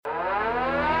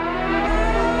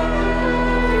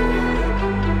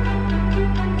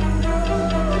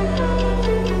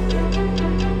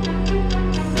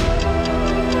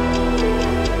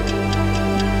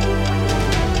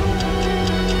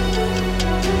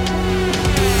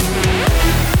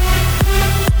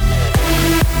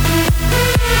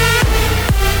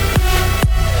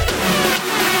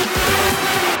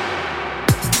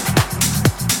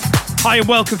Hi and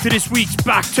welcome to this week's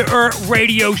Back to Earth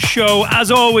radio show.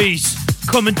 As always,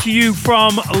 coming to you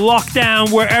from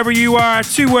lockdown, wherever you are,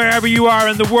 to wherever you are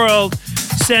in the world,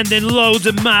 sending loads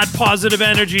of mad positive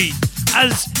energy.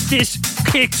 As this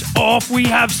kicks off, we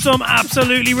have some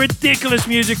absolutely ridiculous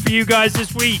music for you guys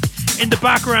this week. In the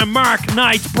background, Mark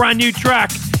Knight's brand new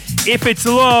track, If It's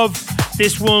Love.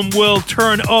 This one will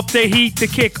turn up the heat to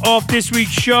kick off this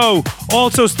week's show.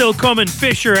 Also still coming,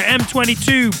 Fisher,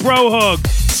 M22, Bro Hug,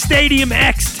 Stadium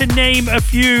X, to name a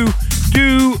few.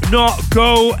 Do not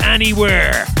go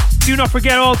anywhere. Do not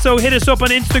forget also, hit us up on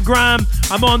Instagram.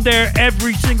 I'm on there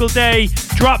every single day.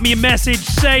 Drop me a message,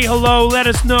 say hello, let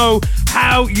us know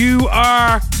how you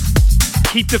are.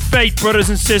 Keep the faith, brothers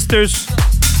and sisters.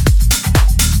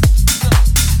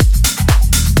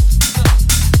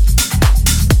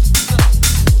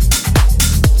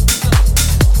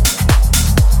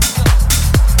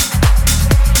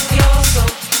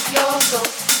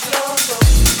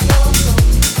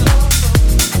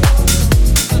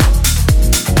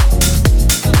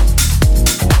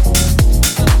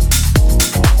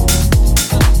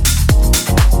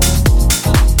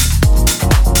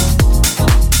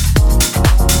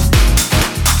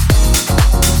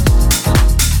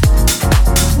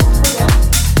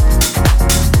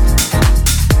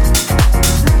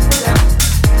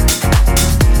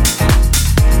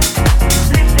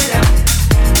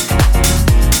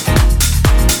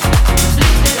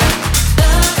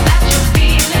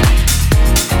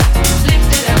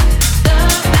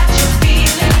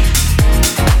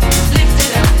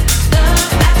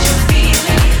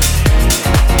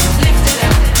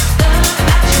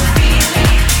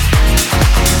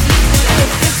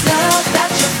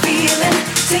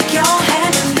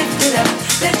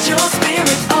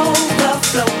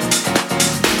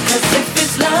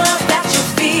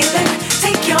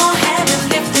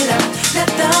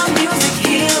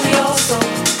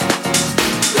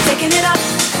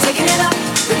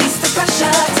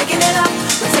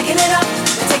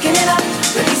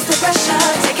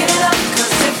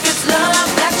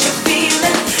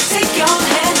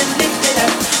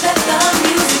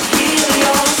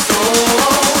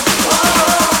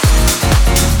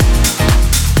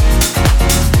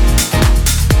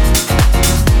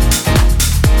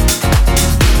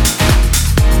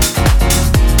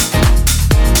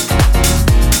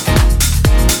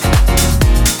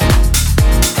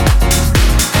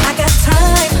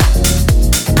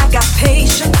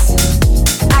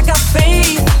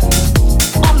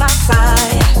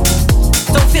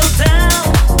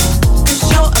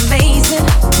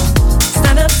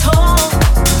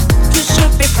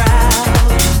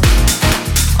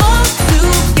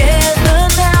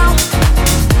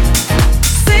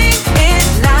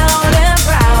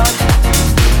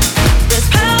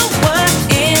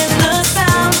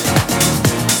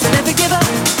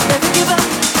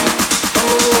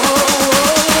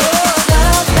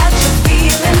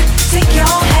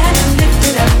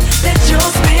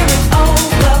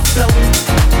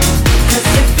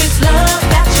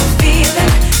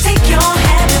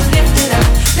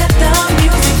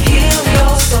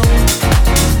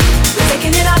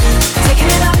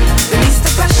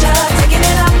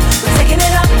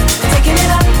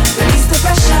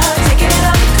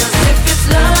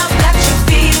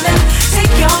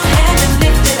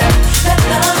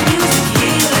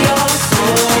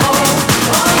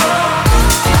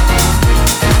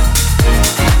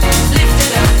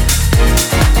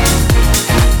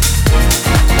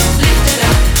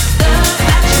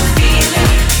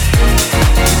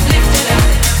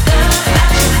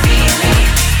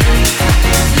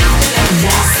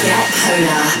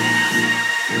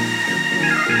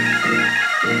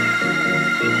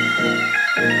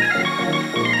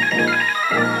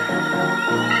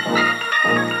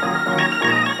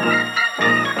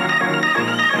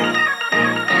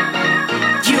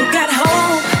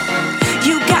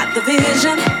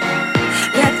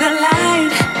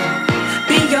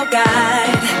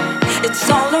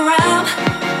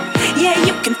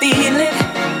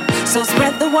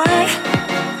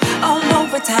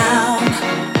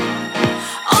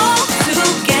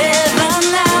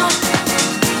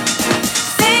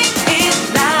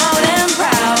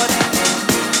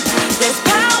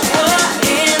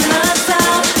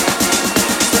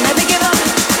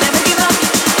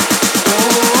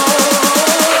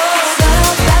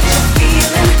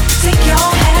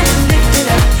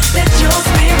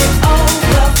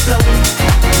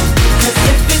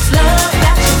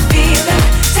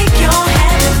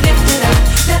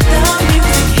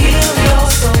 Heal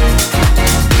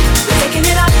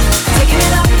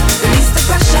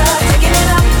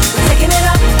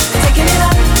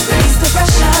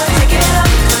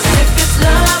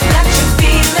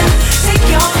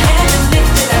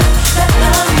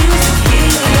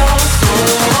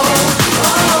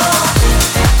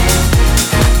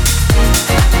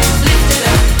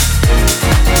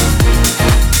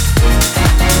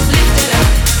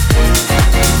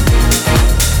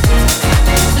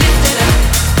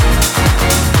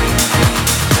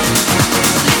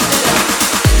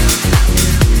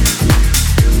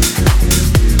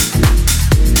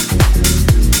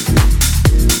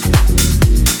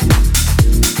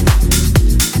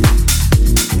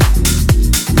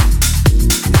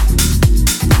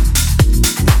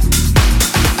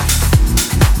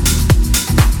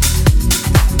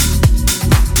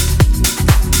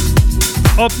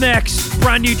Up next,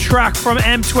 brand new track from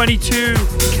M22,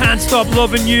 Can't Stop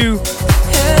Loving You.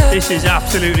 This is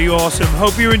absolutely awesome.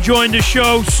 Hope you're enjoying the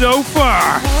show so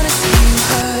far.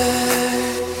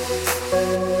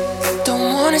 Don't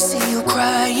wanna see you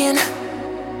crying.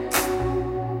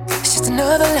 It's just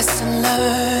another lesson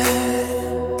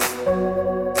learned.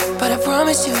 But I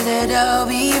promise you that I'll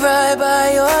be right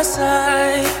by your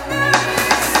side.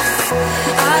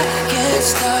 I can't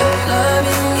stop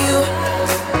loving you.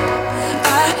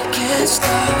 I can't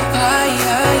stop. I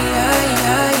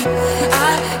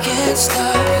can't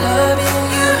stop loving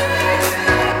you.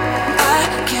 I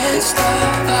can't stop.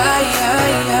 I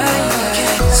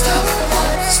can't stop.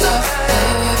 Won't stop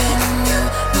loving you.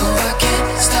 No, I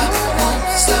can't stop. Won't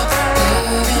stop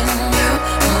loving you.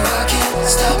 No, I can't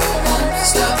stop. Won't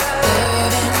stop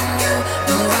loving you.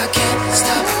 No, I can't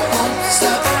stop. Won't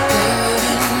stop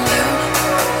loving you.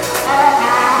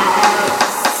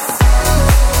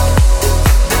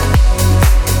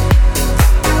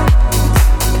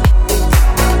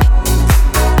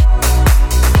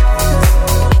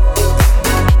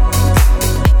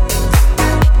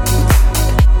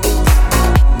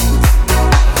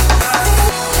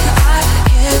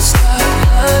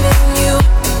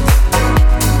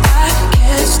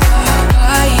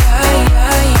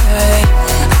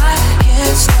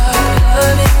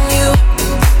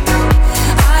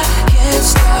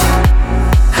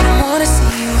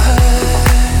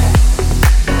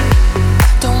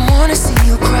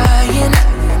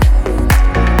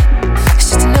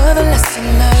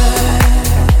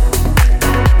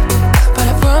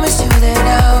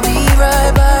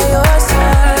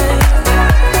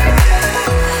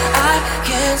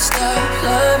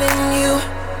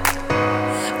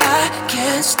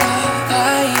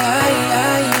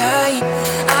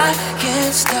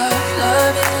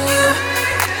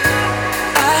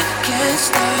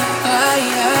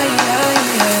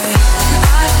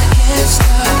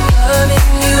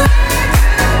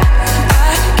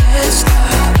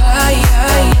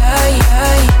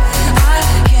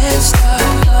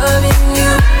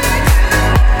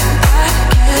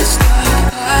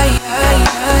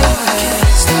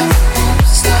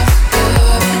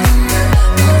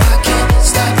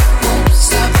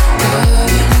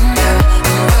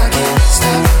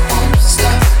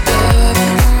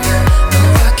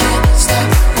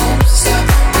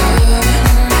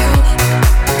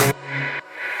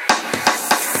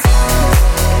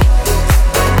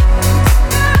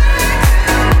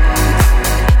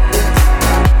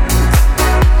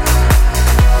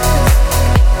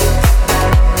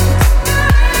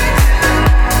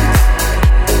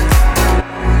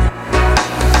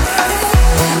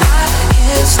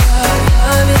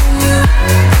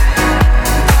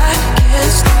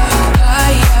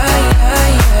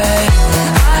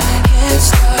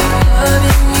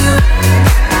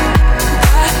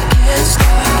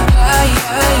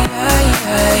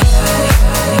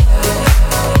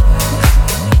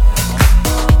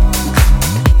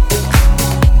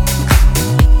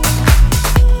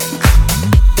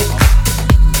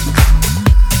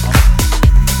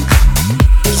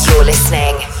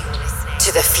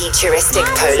 Futuristic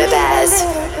polar bears.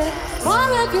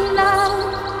 More of your love.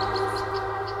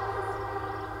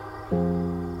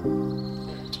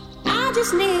 I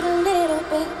just need a little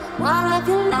bit more of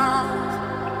your love.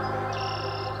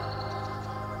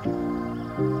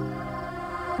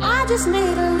 I just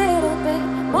need a little bit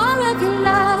more of your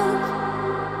love.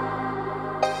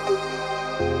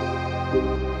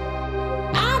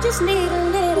 I just need a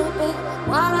little bit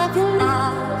more of your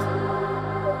love.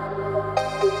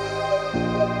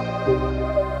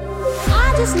 I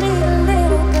just need a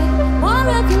little bit more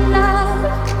of your love.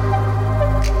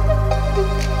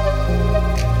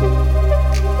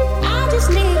 I just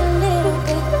need a little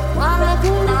bit more of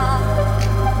your love.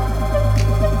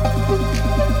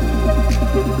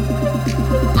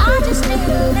 I just need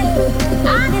a little bit.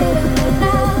 I need a little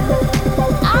love.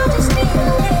 I just need a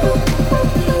little bit.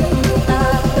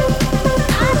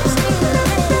 I just need a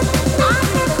little.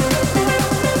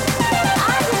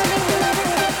 I need a little. I just need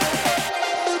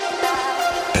a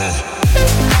little.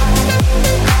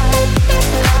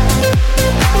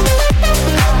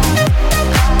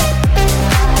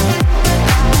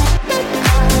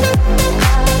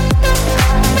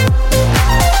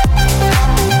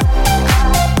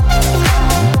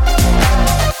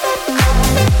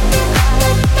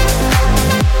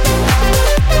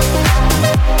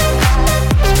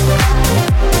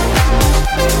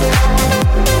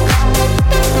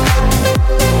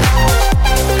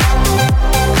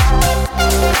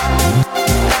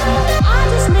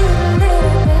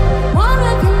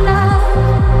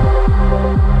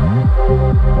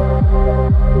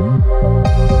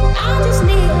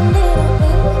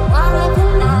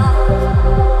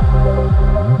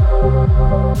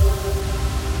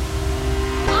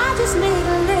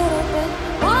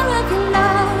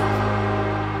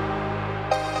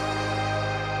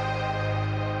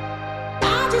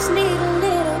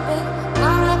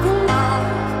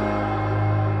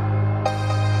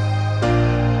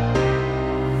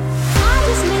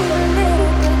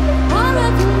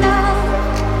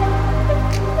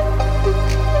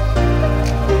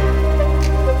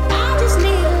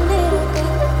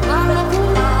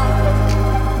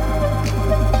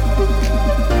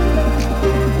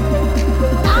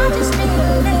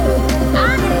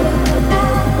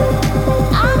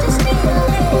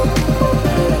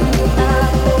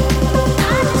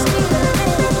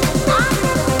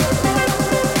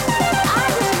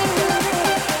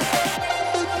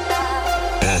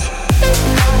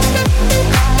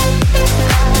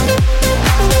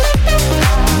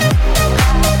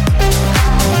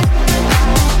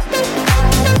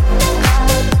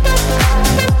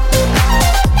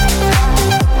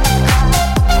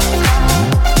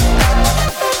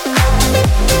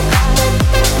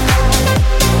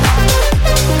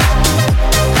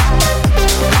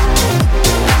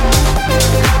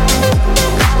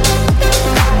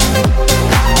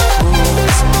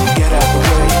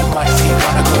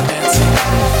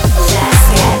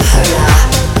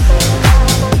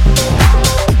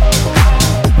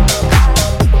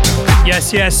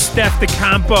 yes, Steph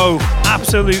DeCampo.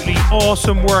 Absolutely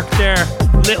awesome work there.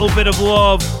 Little bit of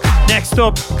love. Next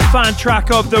up, fan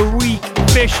track of the week,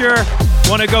 Fisher.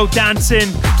 Wanna go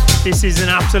dancing? This is an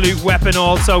absolute weapon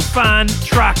also. Fan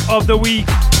track of the week.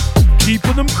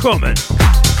 Keeping them coming.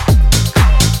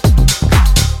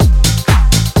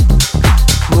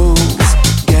 Move,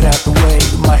 get out the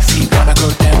way. My feet wanna go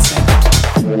dancing.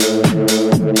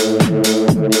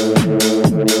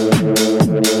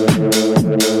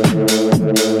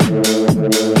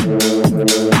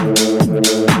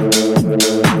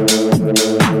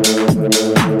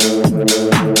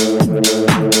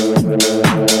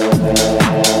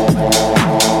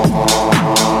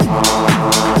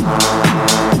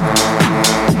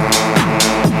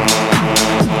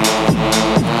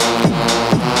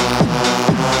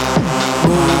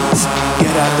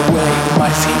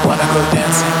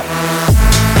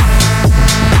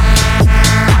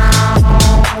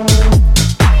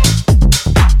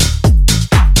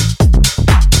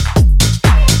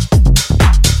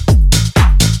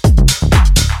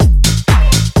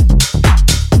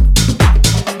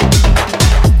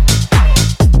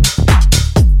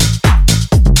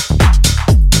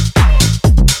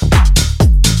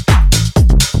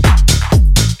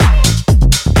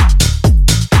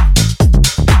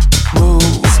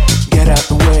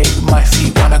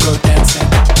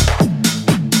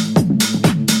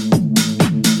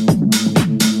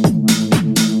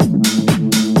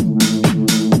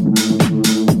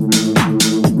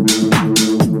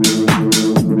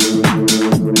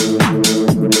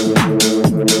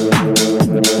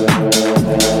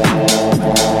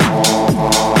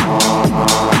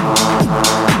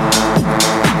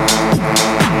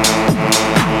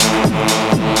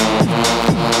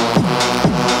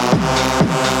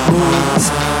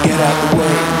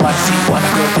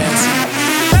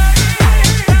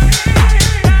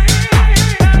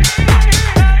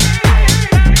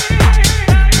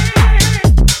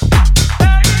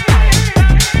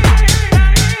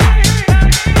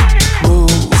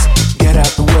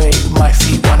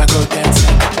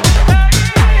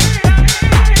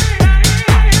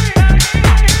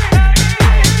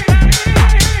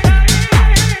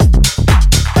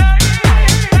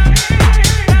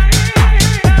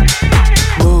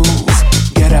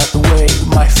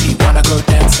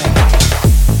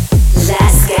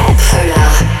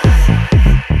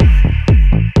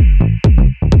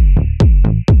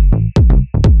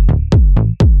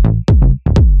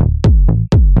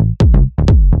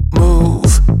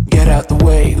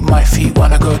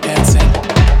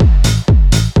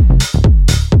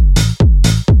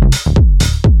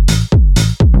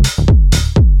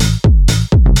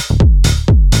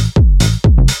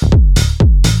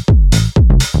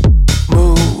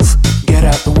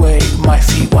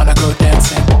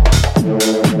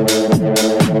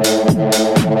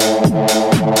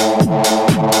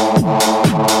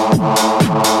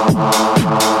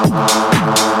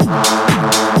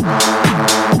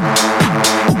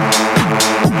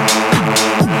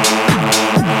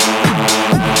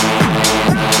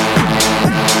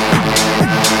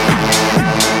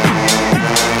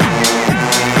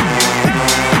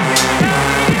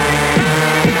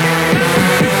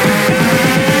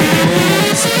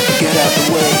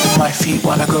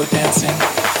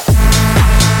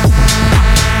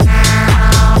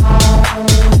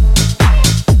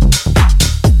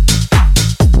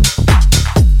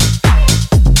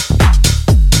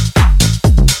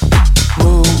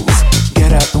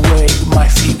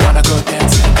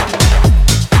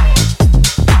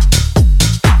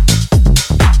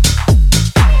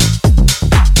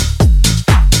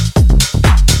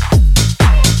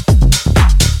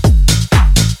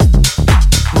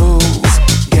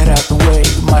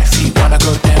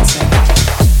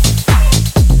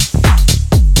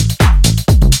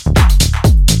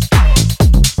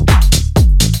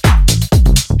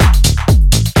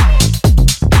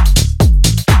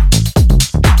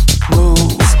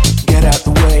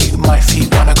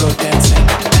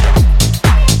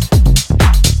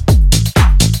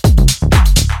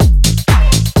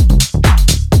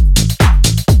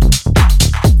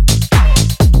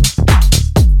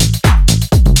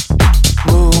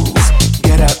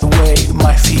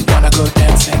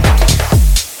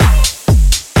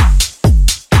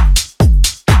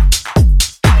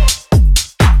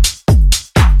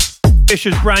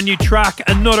 Fisher's brand new track,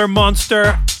 another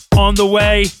monster on the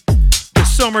way. The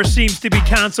summer seems to be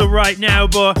cancelled right now,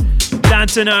 but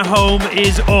dancing at home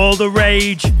is all the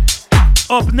rage.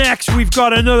 Up next, we've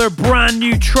got another brand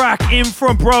new track in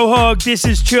from Bro Hug. This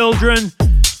is Children.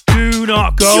 Do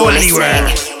not go anywhere.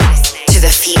 To to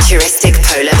the Futuristic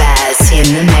Polar Bears.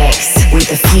 In the mix with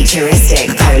the Futuristic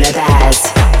Polar Bears.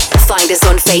 Find us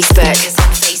on Facebook.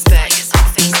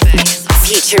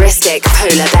 Futuristic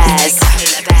Polar Bears.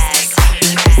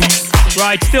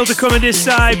 Right, still to come on this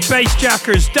side,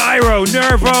 Bassjackers, Dyro,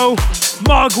 Nervo,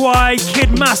 Mogwai,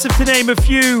 Kid Massive to name a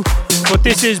few. But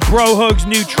this is Bro Hug's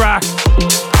new track.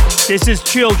 This is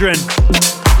Children.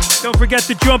 Don't forget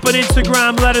to jump on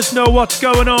Instagram, let us know what's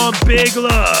going on. Big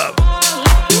love.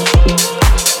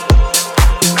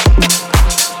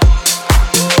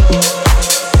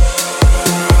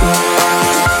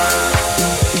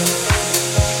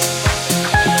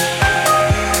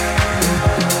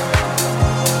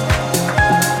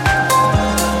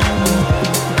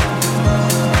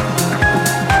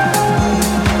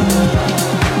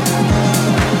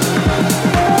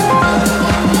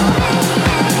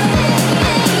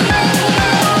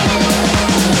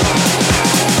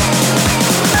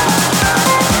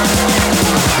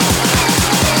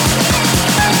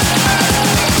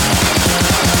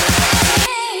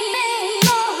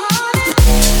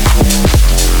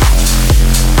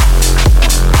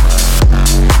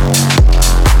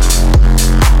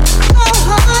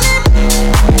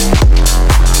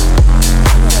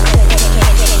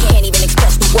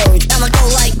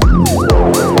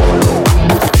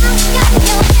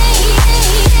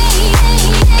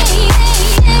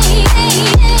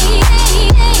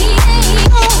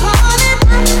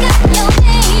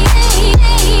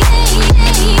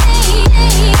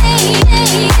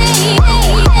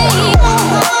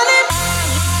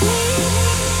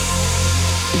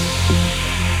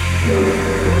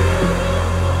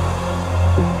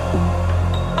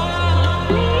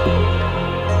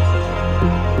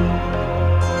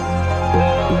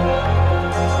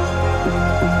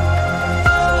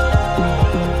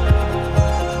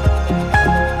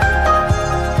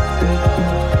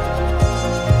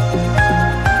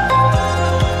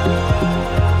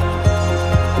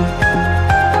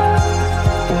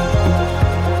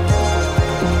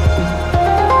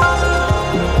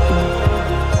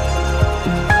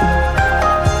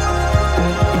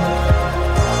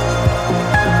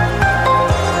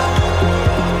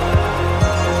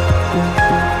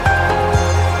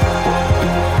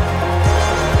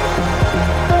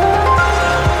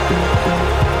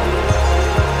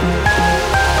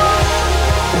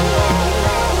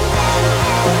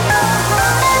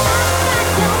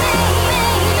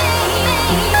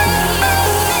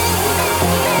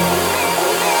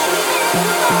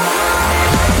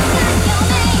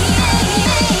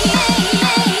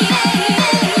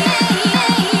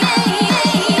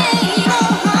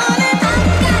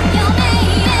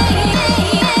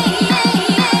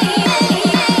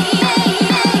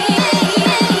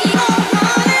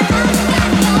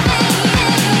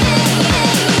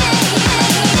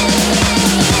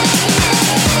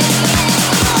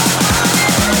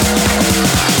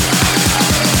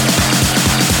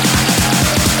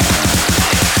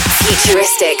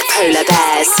 Futuristic Polar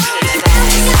Bears.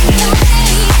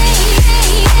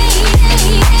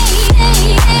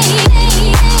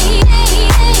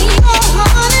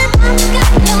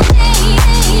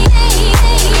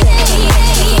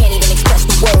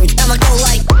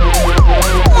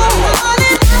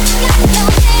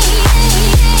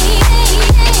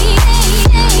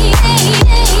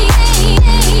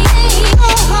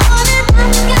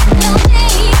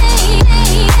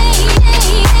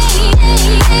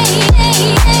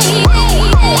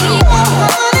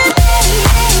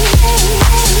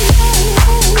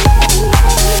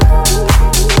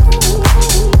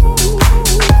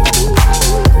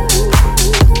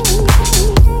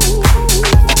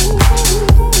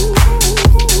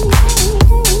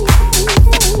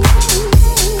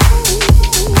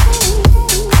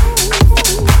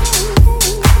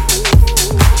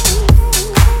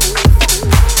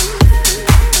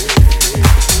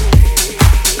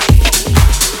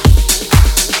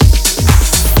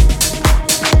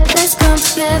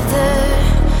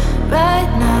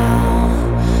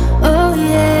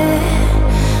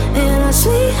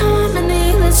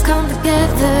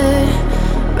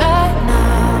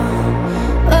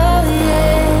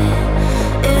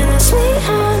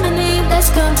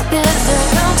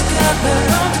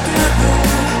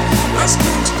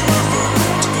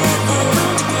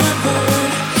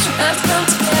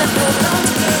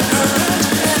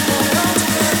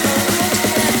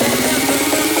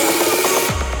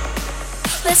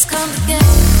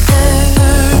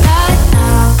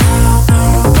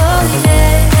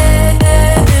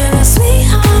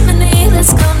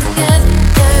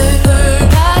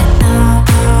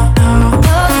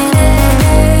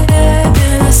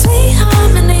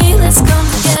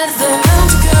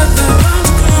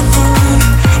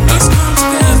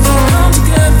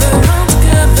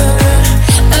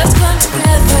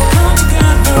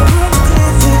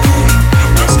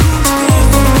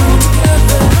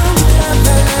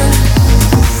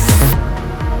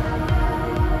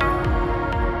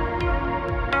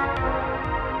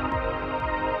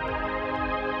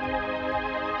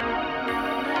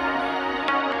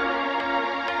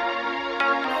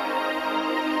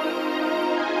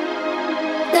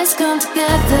 let's come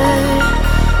together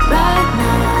right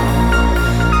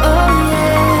now. Oh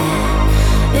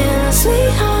yeah, in a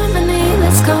sweet harmony,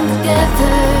 let's come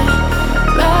together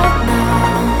right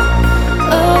now.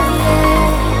 Oh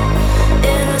yeah,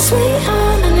 in a sweet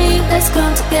harmony, let's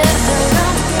come together.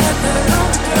 Come together, come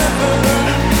together.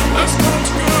 Let's come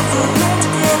together, come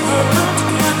together, come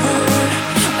together.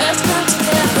 Let's come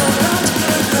together, come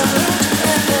together, come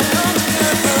together, come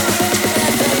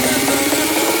together.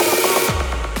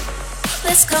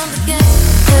 Let's come together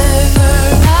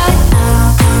right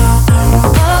now.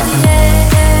 Oh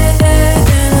yeah,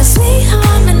 in a sweet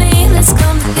harmony, let's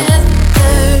come together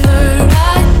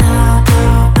right now.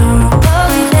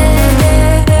 Oh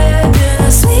yeah, in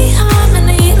a sweet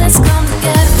harmony, let's come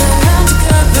together. Come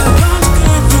together, come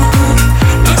together.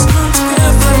 Let's come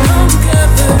together, come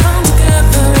together, come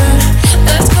together.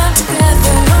 Let's come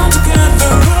together, come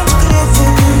together, come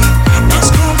together. Let's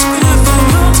come together,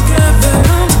 come together,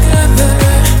 come together.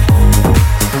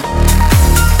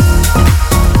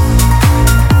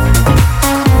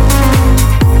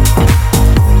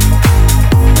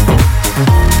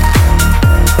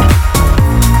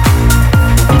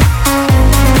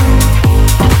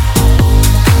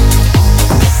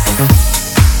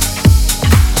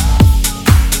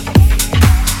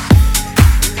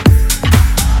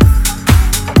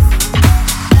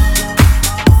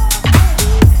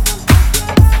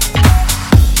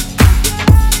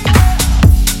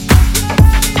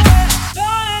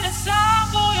 Darling, it's time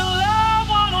for your love.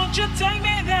 Why don't you take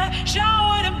me there?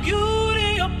 Shower the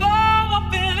beauty above. I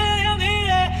feel it in the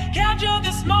air. Capture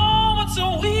this moment so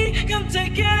we can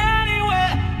take it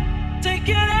anywhere. Take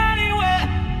it anywhere.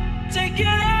 Take it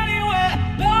anywhere.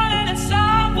 Darling, it's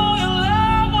time for your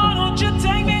love. Why don't you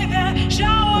take me there?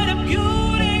 Shower the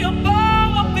beauty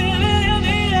above. I feel it in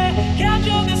the air.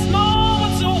 Capture this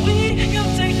moment so we can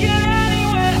take it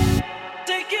anywhere.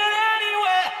 Take it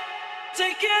anywhere.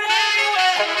 Take it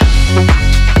anywhere.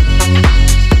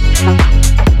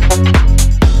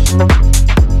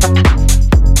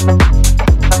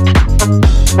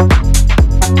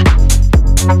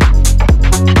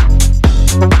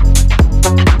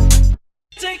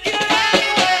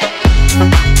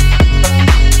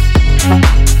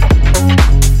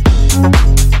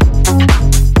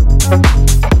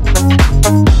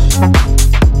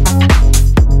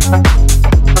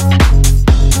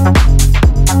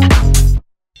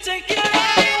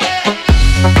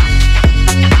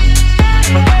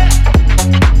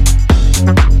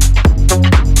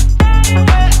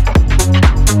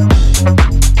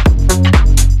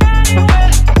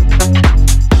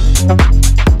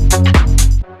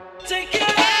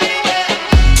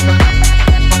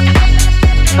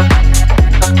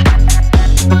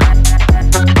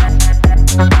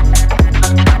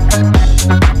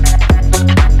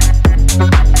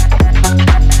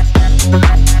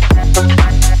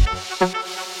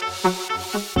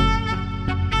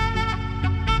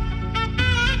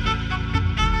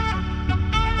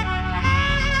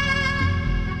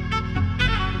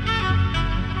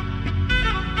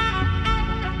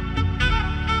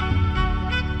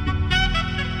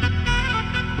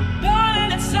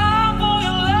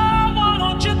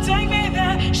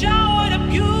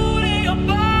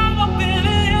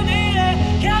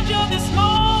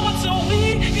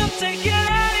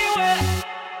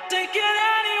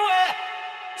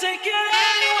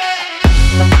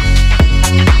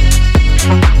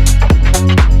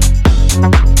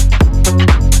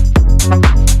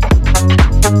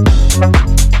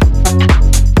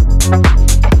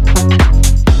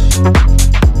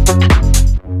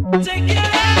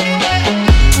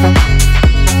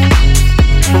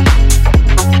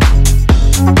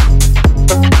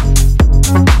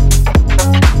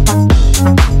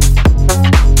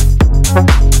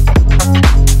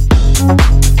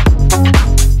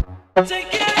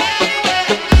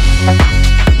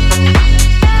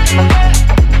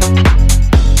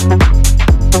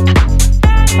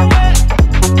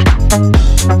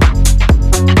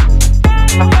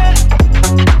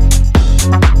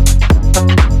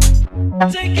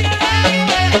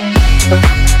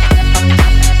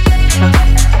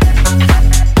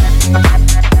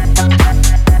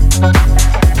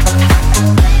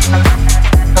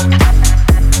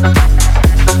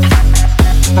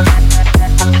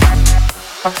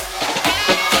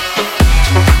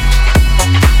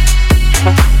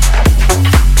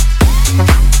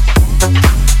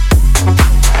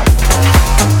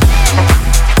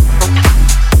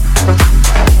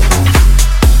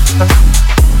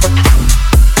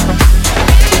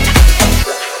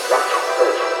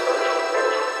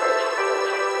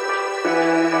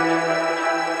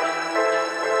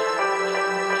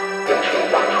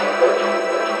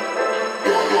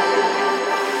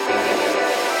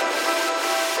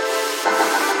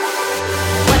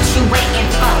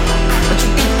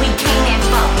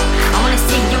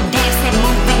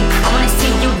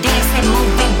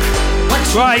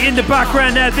 Right, in the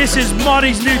background now, this is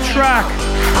Moddy's new track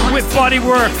with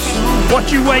Bodyworks.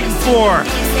 What you waiting for?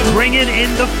 Bringing in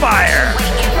the fire.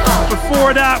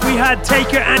 Before that, we had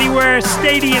Take It Anywhere,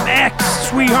 Stadium X,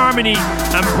 Sweet Harmony,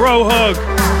 and Bro Hug,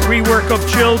 Rework of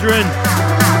Children.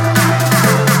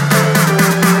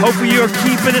 Hopefully you're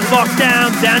keeping it locked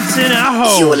down, dancing at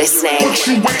home. You're listening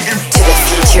to the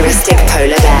Futuristic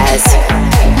Polar Bears.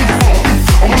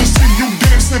 I wanna see you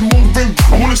dancing, moving.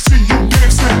 I wanna see you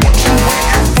dancing.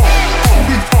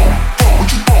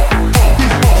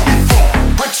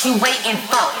 What you waiting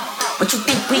for? What you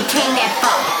think we came there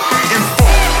for?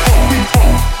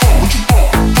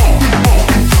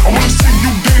 I wanna see you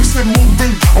dancing,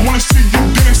 moving. I wanna see you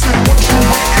dancing. What you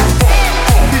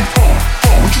waiting for?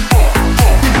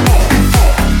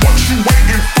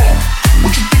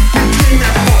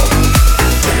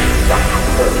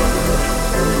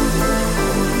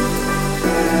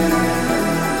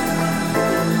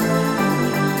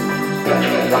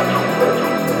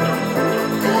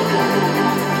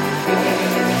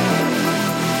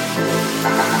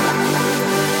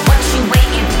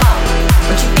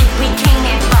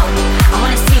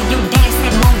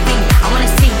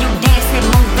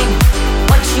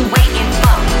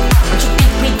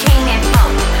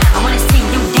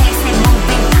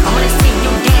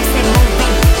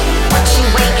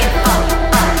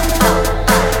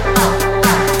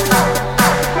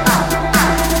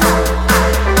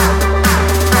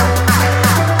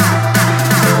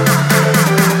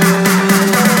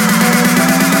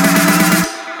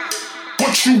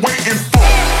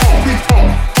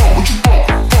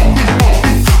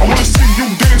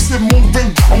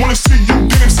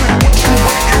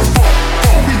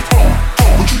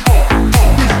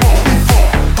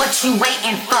 What you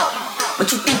waiting for?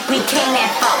 What you think we came there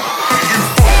for?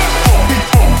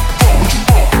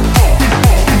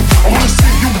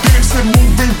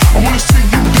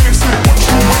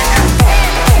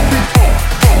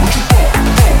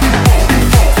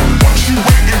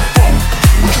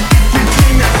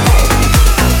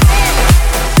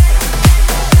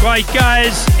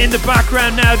 In the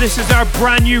background now, this is our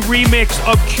brand new remix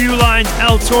of Q-Line's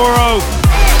El Toro.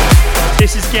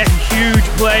 This is getting huge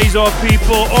plays off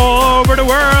people all over the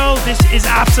world. This is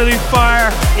absolute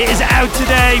fire. It is out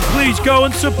today. Please go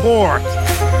and support.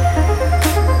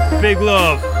 Big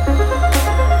love.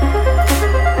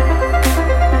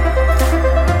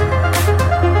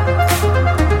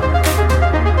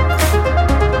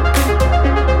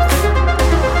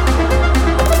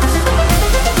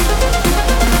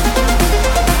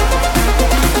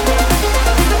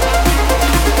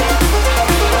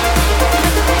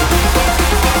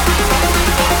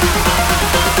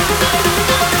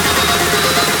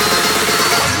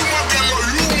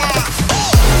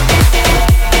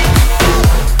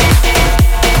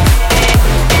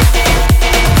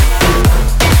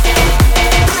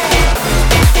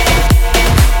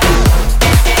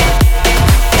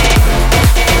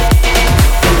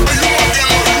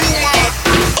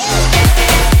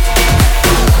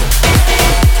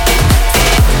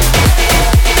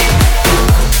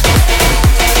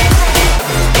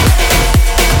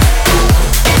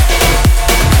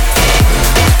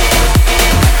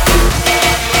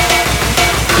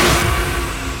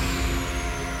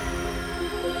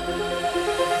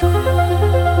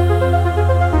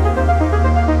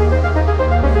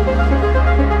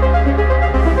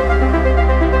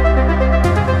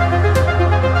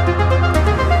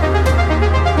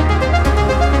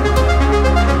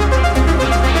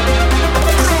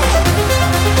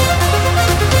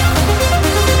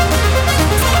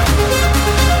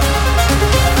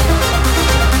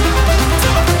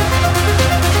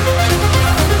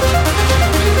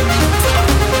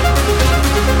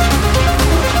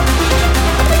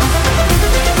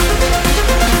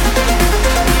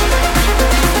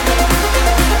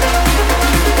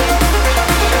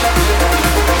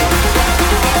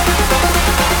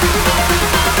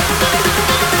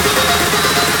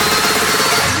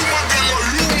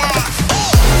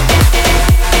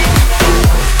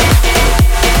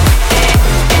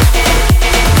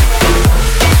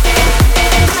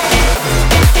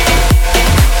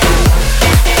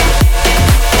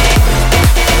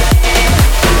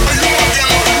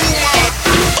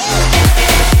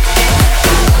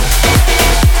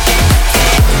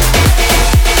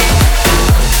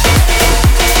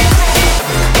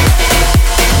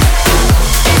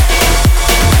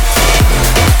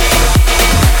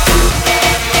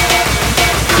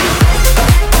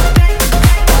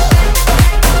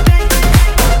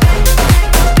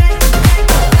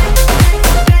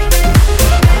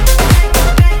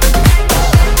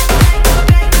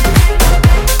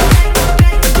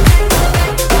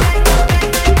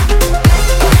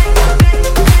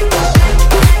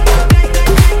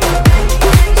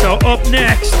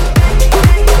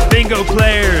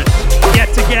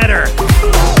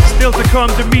 come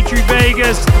Dimitri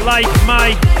Vegas, Like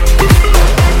Mike,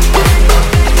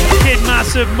 Kid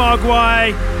Massive,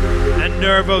 Mogwai, and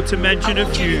Nervo, to mention a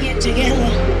few.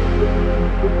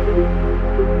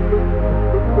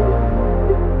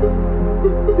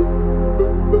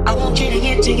 I want you to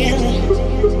get together.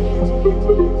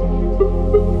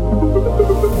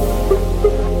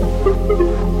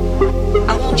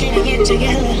 I want you to get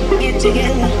together, get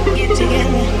together, get together, get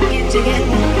together, get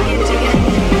together, get together,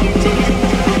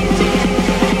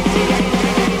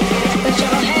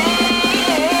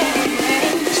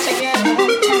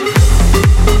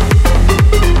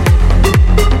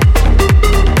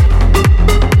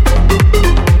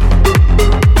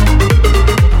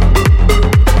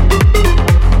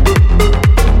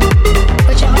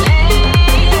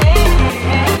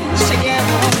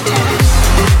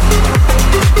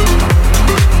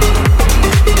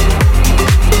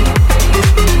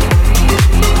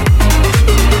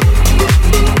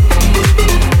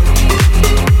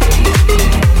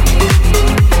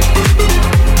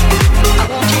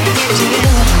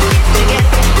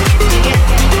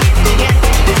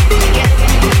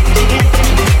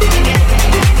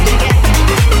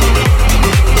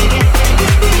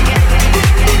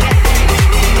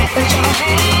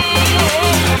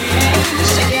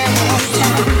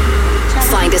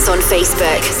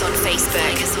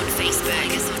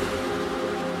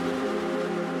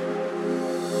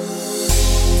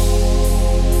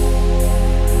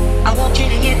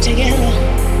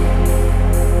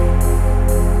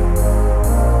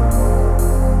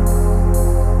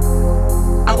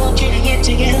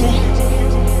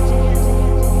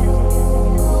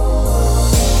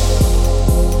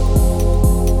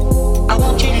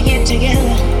 get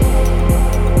together.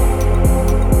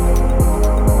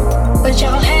 Put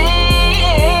your hands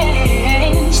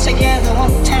together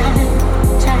one time.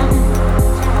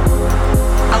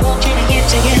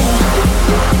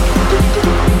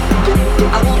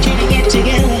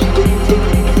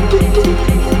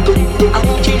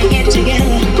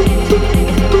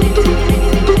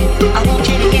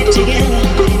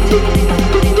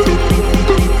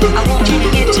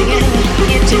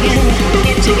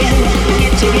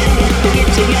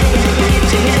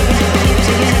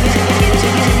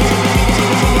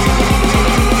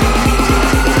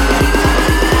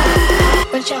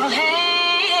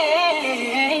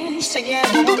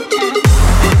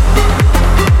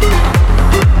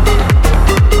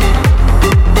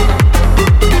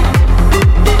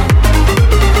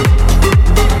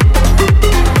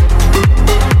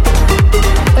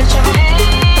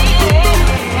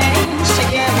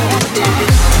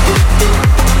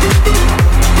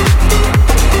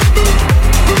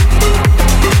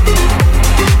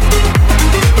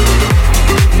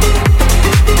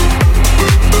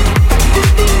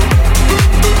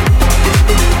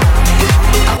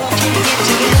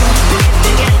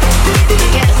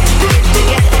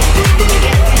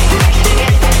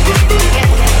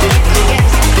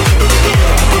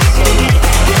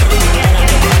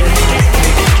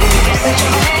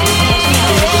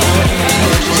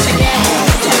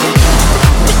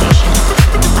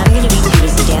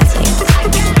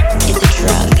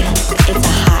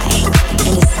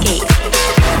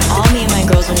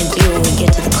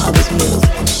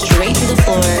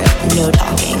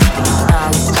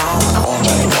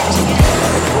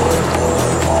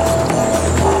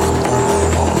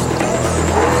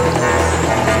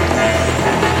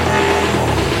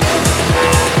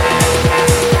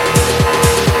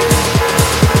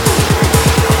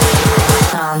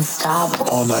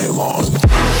 All night long.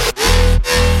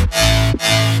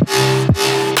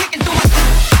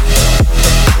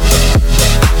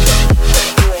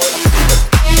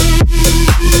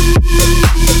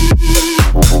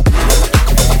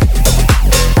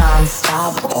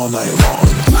 All night long.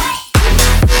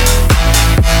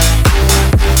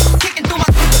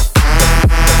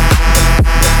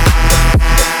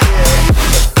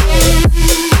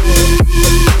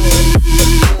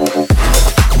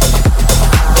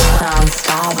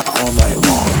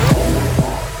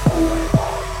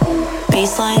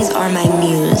 Basslines are my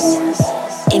muse.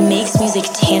 It makes music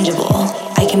tangible.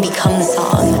 I can become the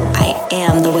song. I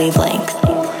am the wavelength.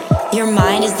 Your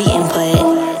mind is the input,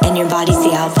 and your body's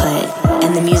the output,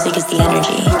 and the music is the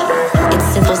energy. It's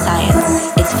simple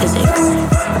science. It's physics.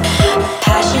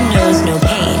 Passion knows no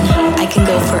pain. I can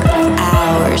go for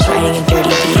hours writing a dirty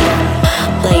beat.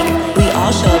 Like, we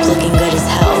all show up looking good as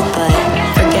hell, but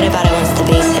forget about it once the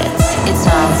bass hits. It's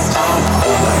non-stop.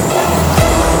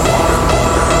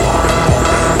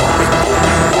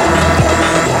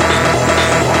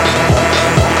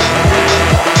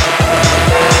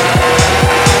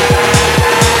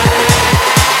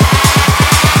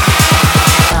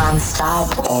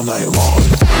 all night long.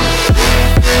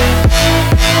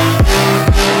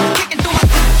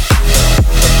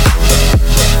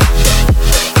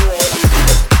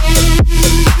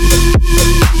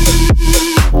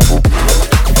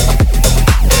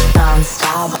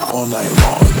 Non-stop All night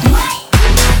long.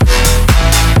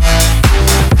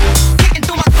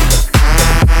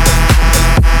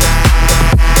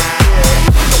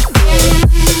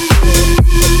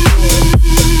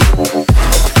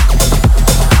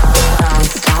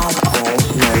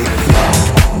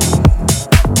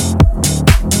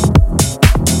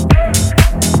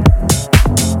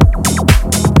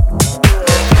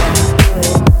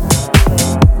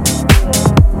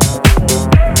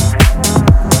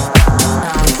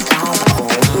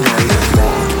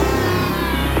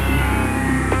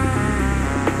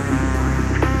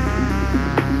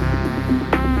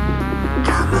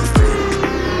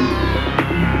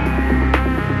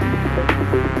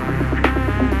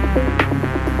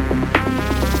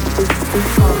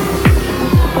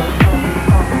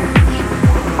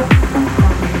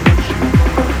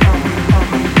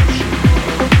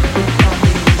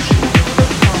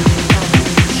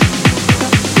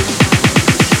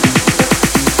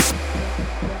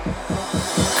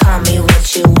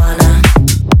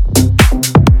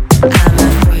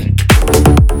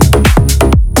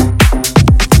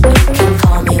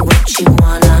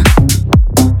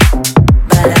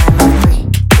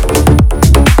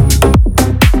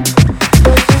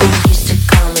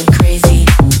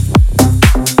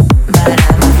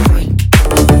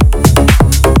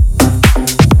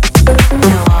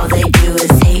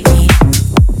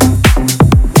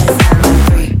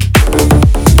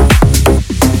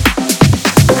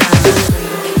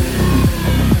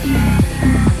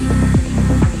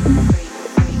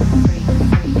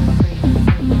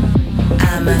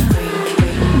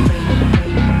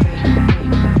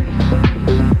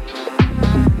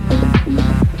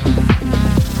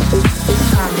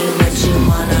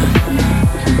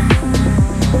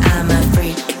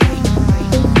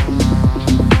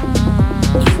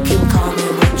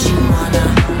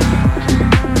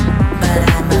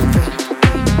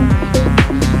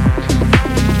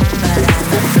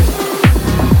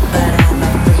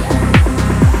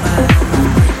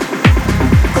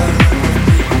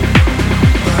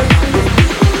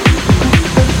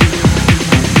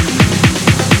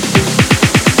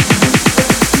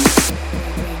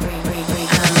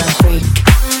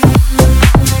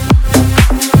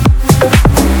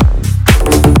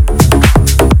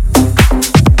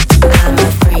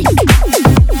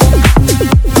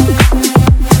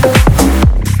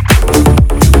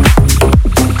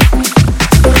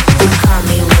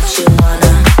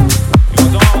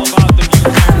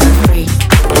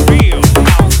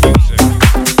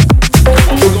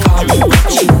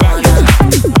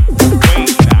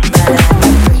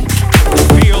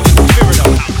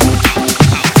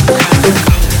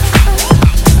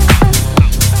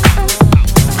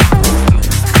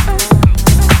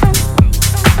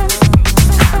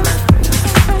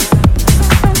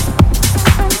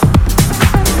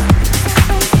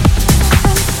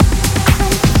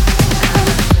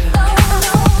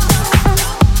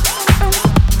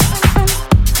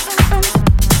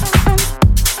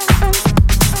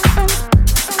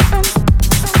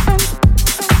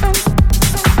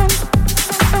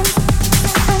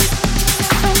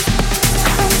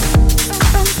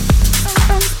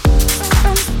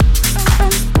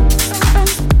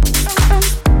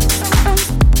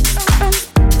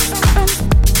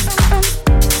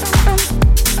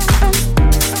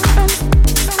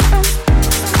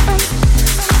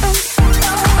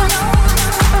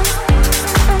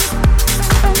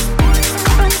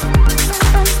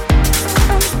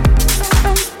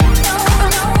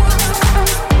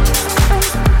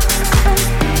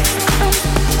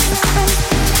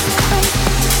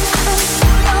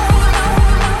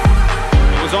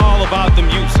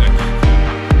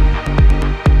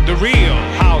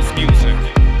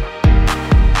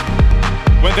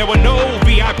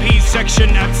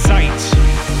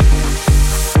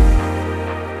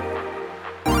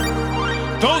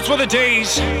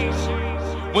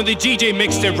 When the DJ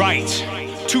mixed it right,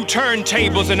 2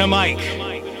 turntables and a mic.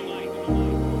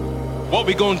 What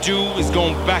we gonna do is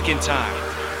going back in time,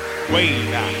 way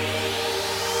back,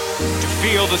 to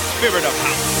feel the spirit of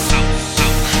house.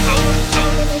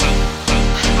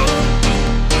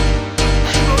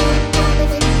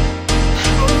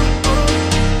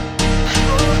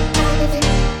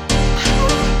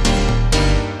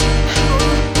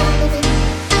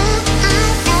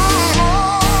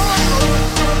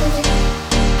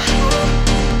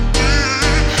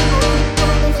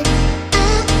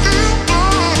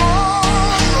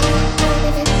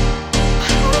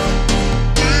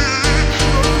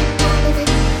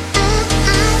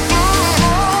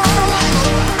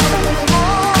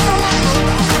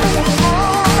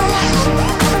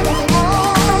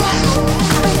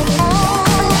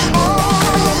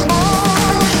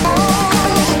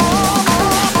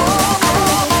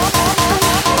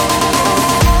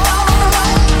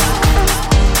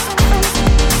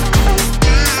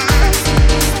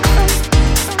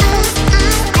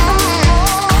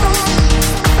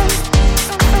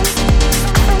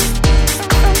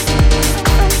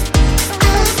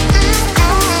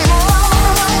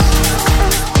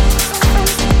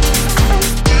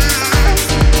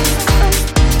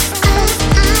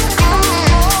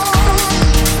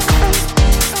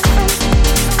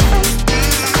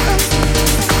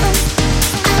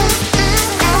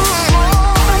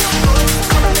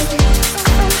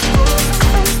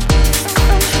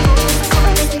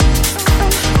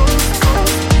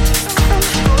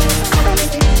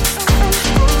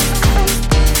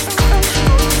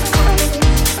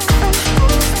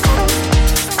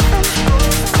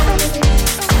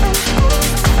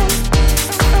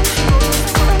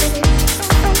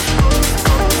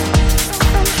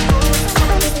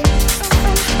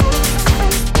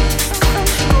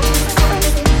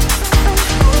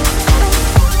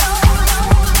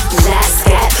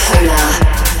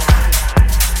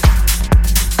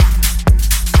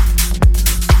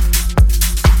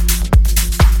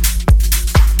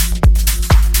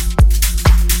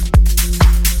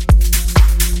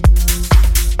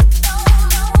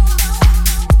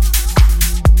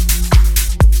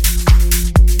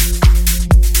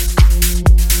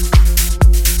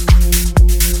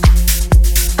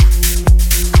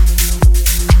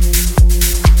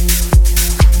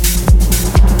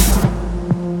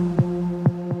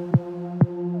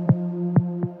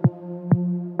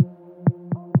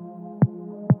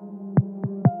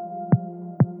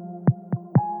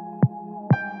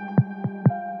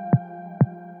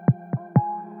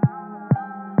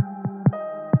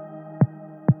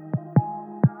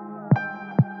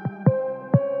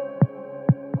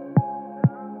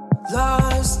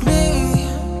 Lost me,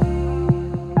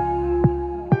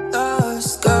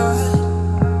 lost God,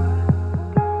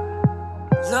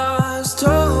 lost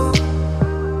hope,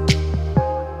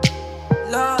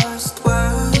 lost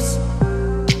words,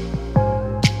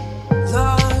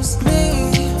 lost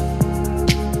me,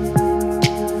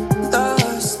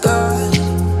 lost God,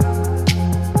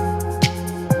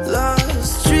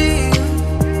 lost dream,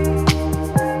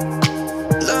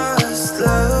 lost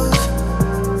love.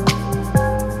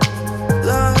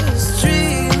 Lost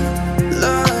dream,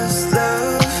 lost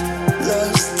love,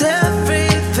 lost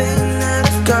everything that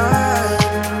I've got.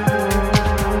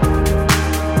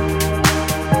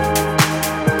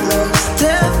 Lost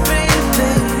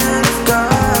everything that I've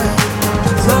got.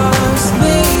 Lost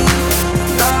me,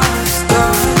 lost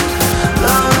God,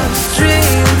 lost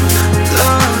dream,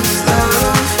 lost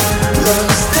love,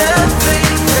 lost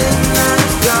everything that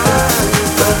I've got.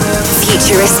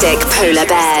 Futuristic polar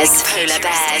bears.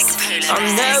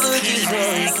 I'll never give up.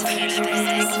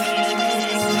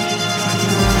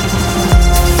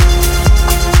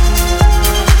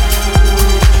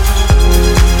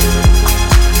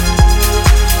 Lost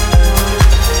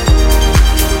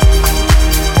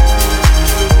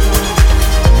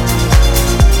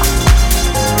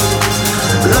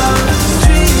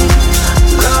dream,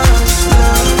 lost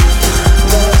love,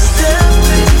 lost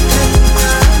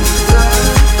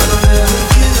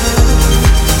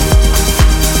everything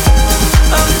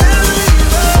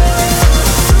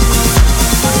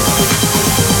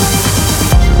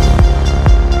I've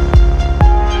got, but I'll never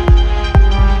give up.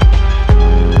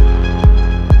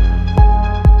 I'll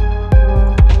never give up.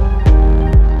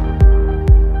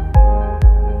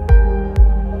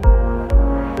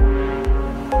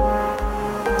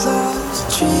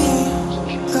 Lost dream,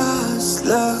 lost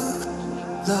love,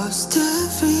 lost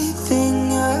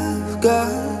everything I've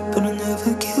got, but I'll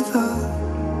never give up.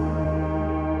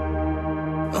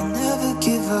 I'll never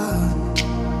give up.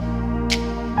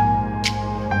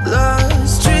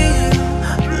 Lost dream,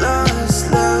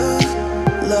 lost love,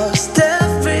 lost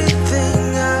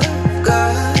everything I've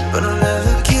got, but I'll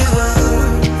never give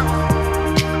up.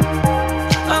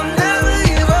 I'll never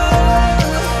give up.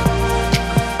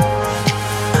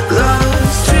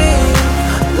 Lost dream,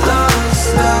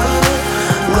 lost love,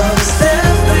 lost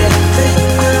everything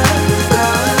I've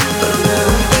got, but I'll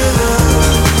never give up.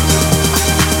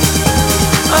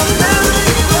 I'll never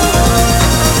give up.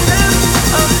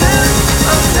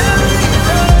 I'll never give up. I'll never give up.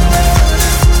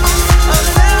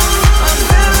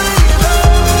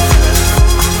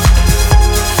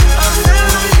 I'll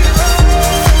never give up. I'll never give up.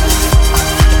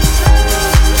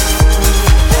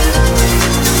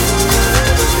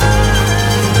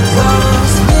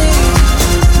 Lost me,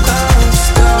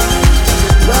 lost God,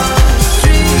 lost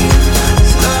dreams,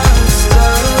 lost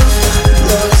love,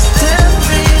 lost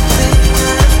everything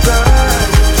I've got,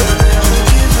 but I'll never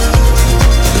give up.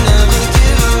 Never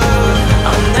give up.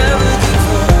 I'll never give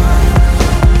up.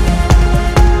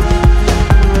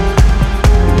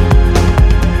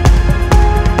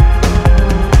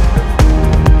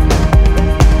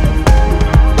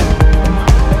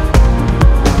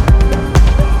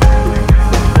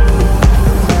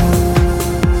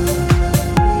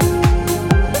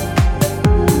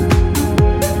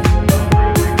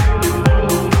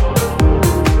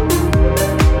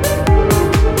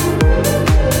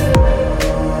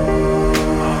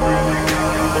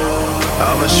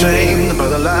 I'm ashamed of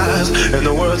the lies and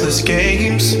the worthless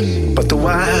games, but the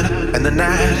wine and the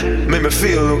night made me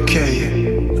feel okay.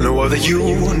 No other you,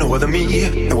 no other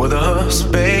me, no other us,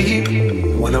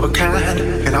 babe. One of a kind,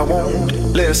 and I won't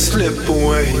let it slip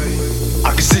away.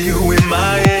 I can see you in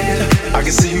my head, I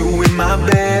can see you in my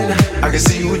bed, I can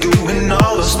see you doing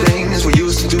all those things we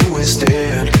used to do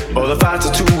instead. All the fights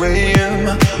at 2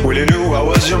 a.m. when you knew I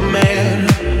was your man.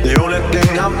 The only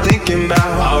thing I'm thinking about,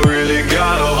 I really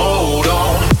gotta hold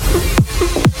on.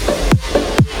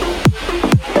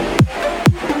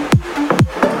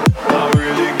 I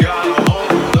really gotta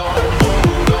hold on.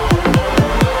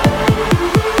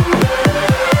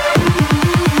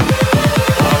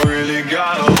 I really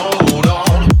gotta hold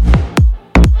on.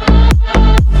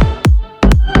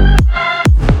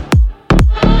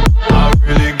 I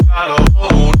really gotta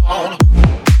hold on.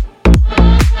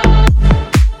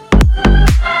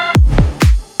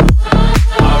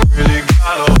 I really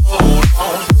gotta hold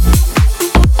on.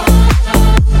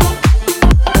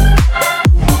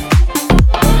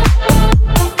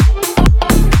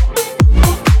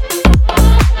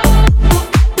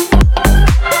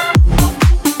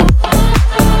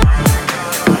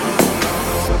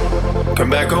 Come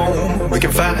back home, we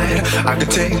can fight, I can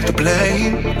take the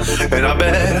blame. And I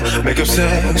bet make up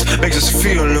sex, makes us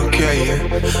feel okay.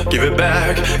 Give it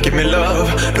back, give me love,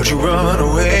 don't you run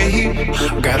away.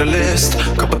 Got a list,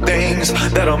 couple things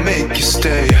that'll make you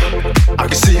stay. I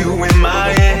can see you in my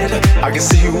head, I can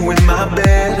see you in my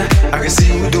bed. I can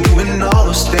see you doing all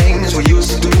those things we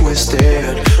used to do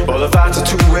instead. All the fights at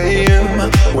 2 a.m.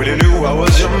 when you knew I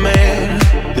was your man.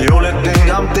 The only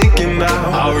thing I'm thinking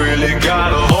about, I really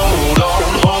gotta hold on,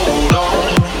 hold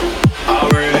on. I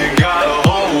really gotta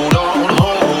hold on,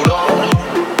 hold on.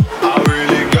 I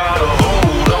really gotta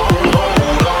hold on,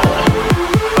 hold on.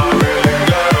 I really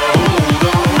gotta hold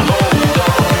on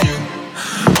you,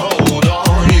 hold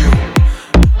on you.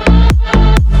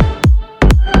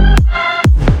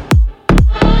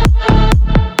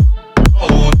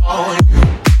 Hold on you.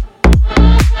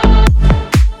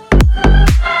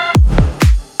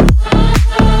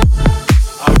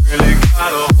 I really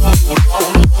gotta hold on,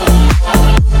 hold on.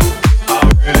 I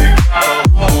really gotta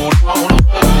hold on, hold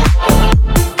on.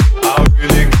 I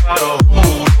really gotta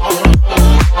hold on, hold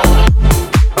on.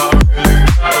 I really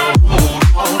gotta hold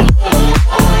on,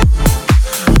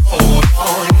 hold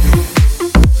on you.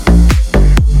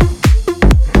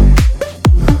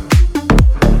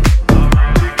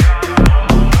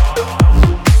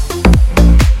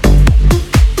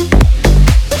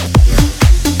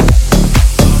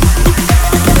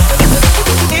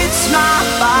 It's my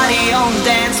body on the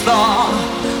dance floor,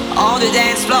 on the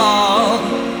dance floor,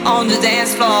 on the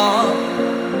dance floor.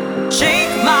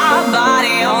 Shake my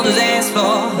body on the dance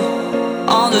floor,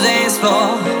 on the dance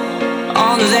floor,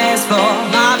 on the dance floor.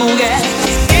 My boogie.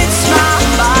 It's my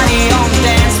body on the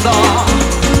dance floor,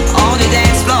 on the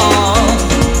dance floor,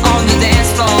 on the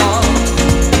dance floor.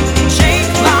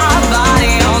 Shake my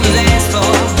body on the dance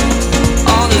floor,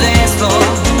 on the dance floor,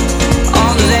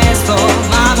 on the dance floor.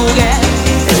 My boogie.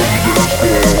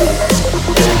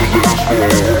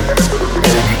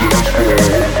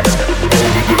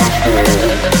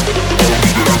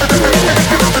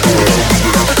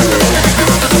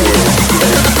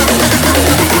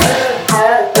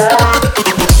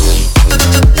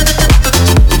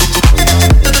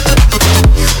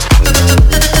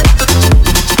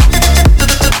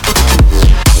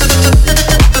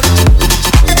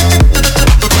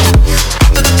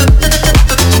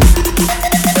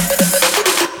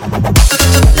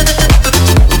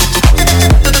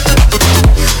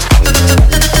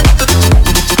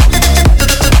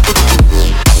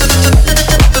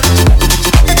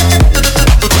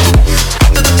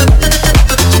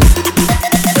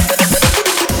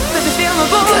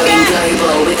 Going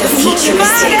global with the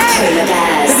futuristic polar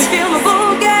bears. Baby, feel my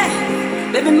boogie.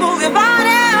 Baby, move your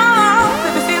body. Oh,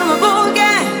 baby, feel my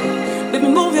boogie. Baby,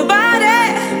 move your body.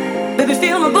 Baby,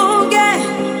 feel my boogie.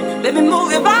 Baby,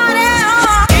 move your body.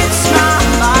 Oh, it's my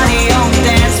body on the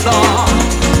dance floor,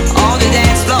 on the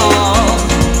dance floor,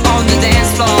 on the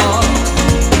dance floor.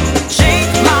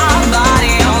 Shake my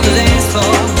body on the dance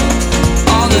floor,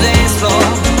 on the dance floor,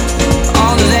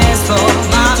 on the dance floor.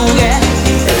 My boogie.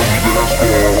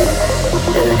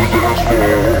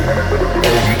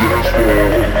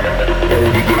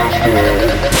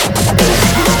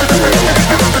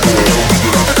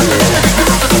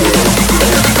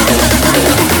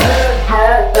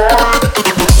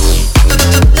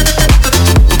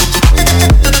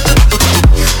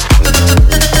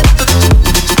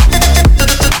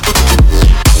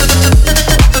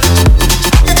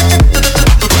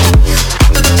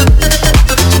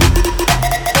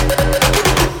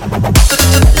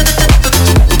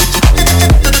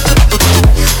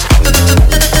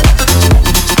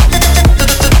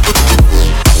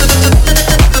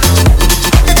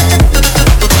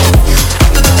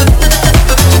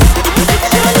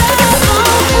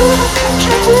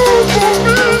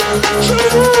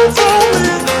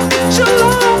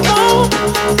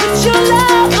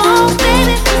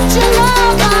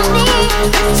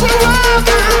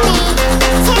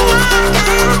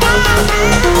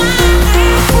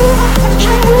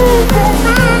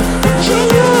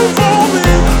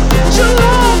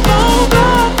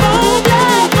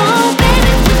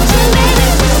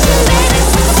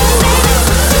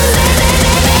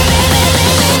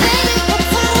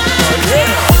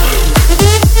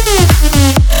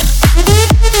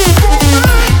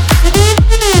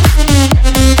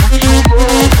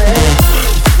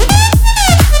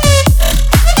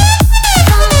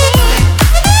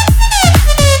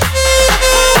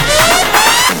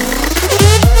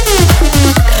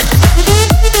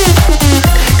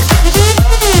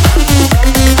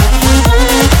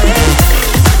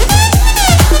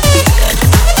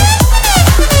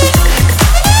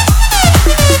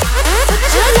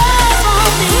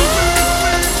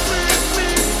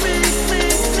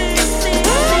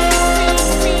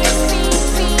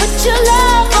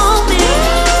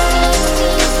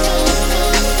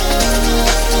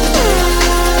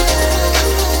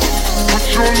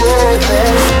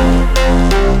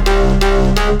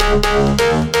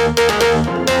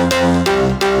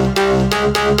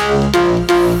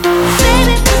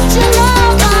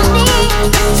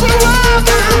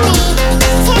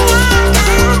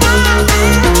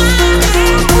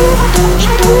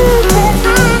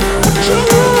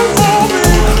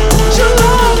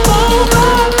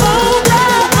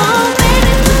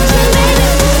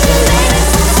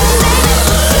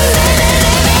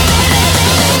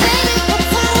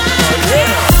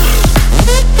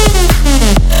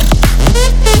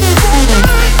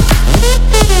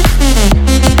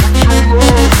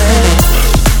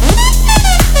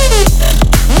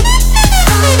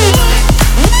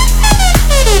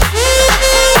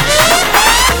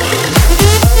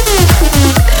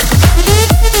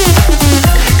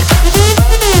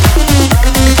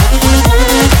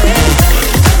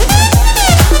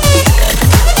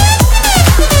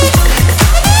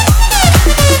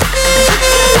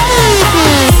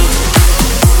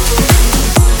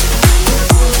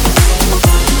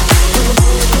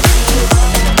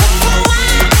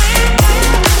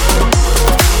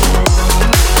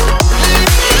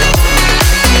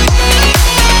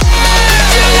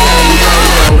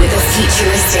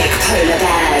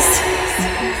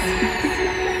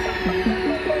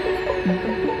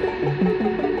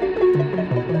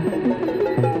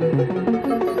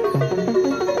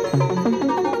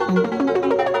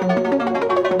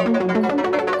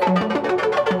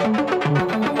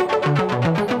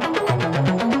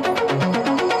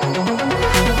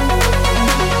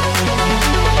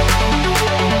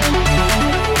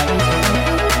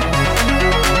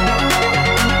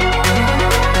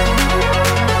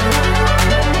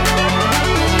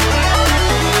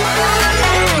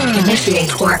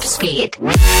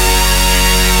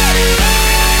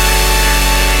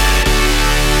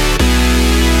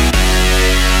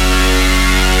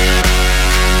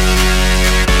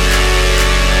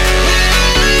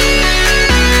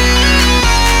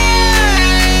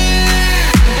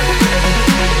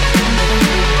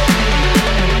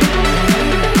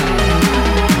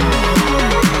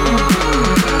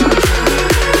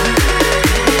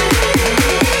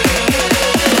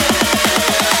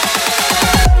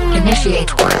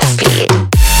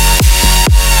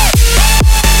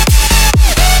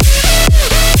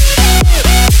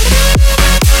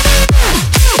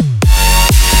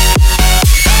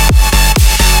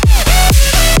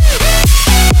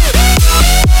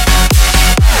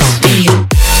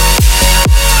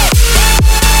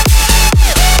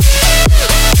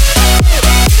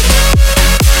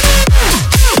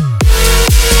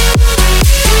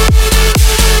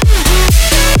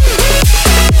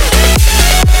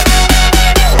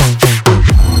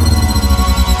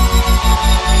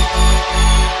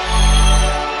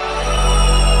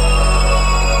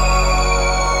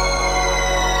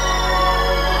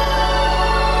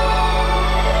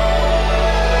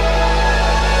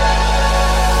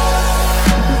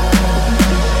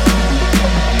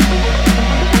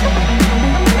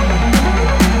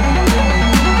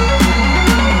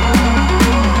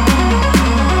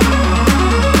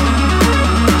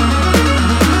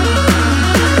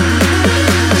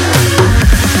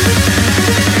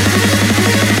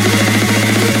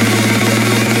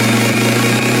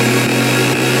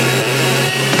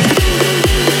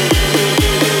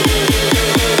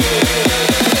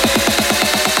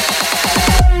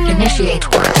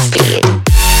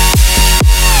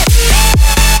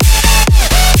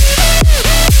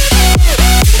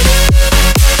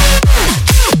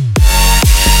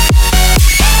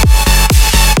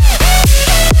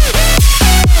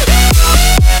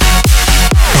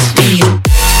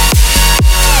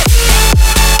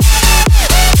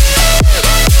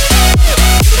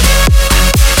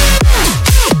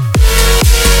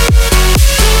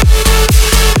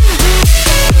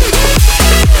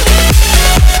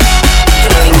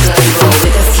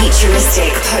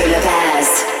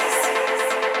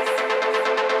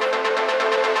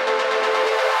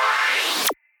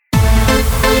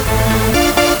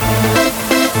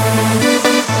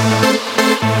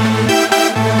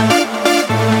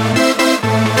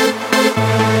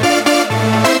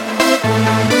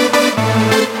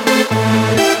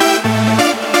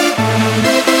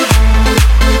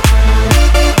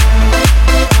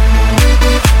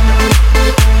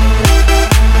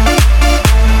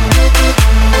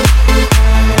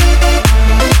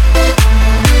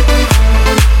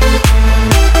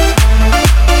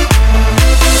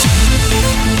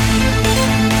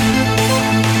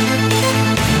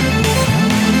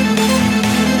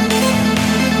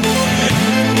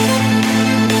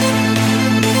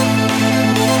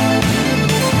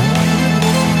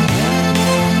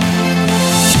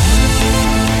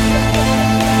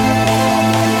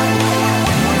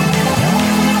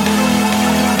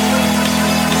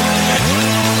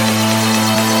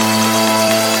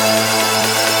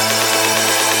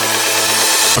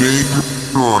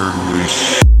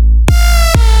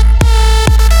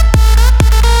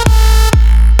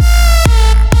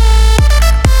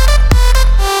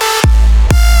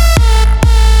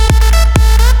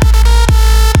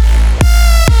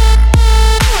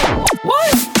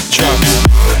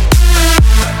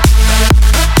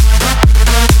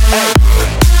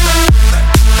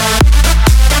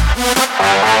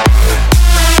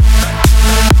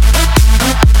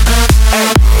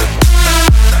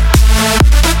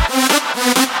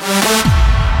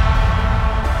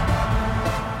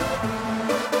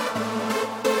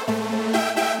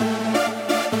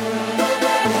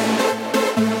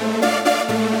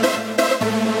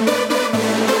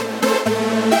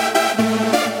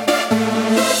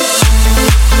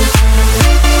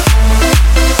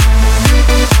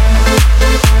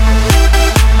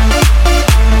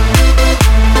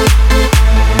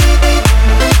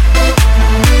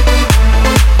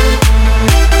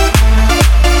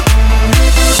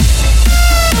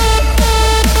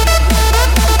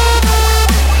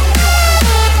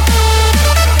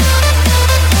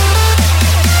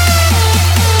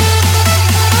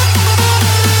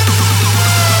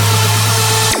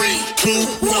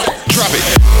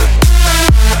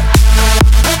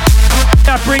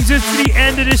 Brings us to the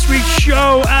end of this week's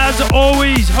show. As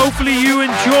always, hopefully you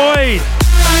enjoyed.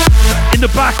 In the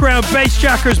background, Bass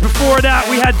Jackers. Before that,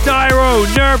 we had Dyro,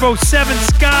 Nervo, Seven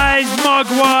Skies,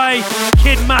 Mogwai,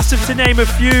 Kid Massive, to name a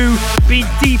few. Being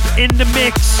deep in the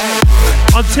mix.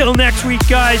 Until next week,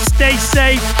 guys, stay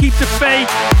safe, keep the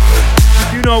faith.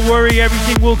 Do not worry,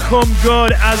 everything will come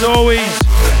good. As always,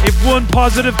 if one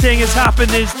positive thing has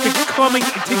happened is the coming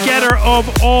together of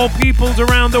all peoples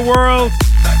around the world.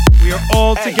 We are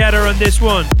all together on this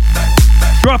one.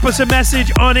 Drop us a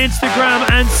message on Instagram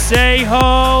and say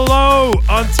hello.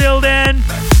 Until then,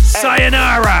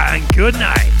 sayonara and good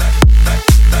night.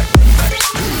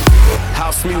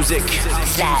 House music.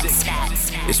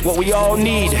 It's what we all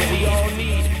need.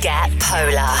 Get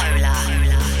polar.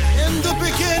 In the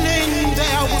beginning,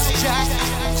 there was Jack.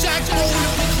 Jack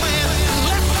rolled the clan.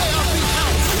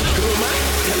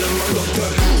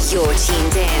 You're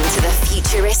tuned in to the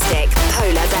futuristic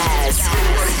Polar Bears.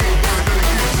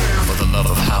 For the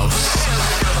love of house,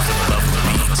 for the love of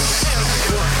beats.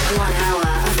 1 hour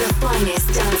of the finest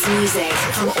dance music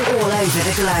from all over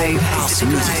the globe. House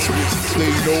music.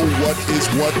 They know what is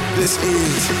what. This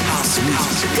is house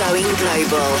music. Going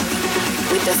global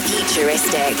with the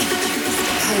futuristic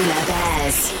Polar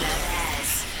Bears.